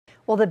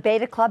Well, the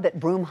Beta Club at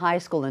Broome High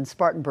School in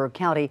Spartanburg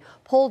County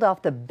pulled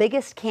off the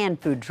biggest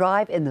canned food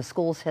drive in the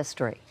school's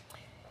history.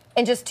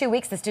 In just 2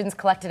 weeks, the students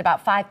collected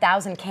about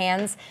 5,000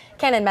 cans.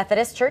 Canon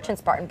Methodist Church in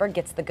Spartanburg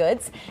gets the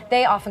goods.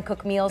 They often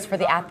cook meals for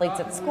the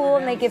athletes at school,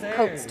 and they give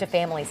coats to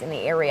families in the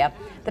area.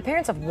 The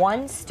parents of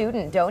one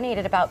student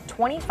donated about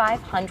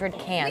 2,500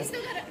 cans.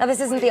 Now, this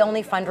isn't the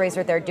only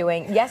fundraiser they're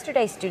doing.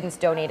 Yesterday, students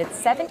donated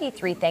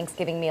 73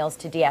 Thanksgiving meals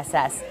to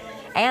DSS,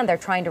 and they're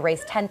trying to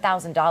raise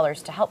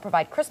 $10,000 to help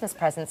provide Christmas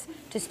presents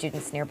to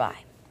students nearby.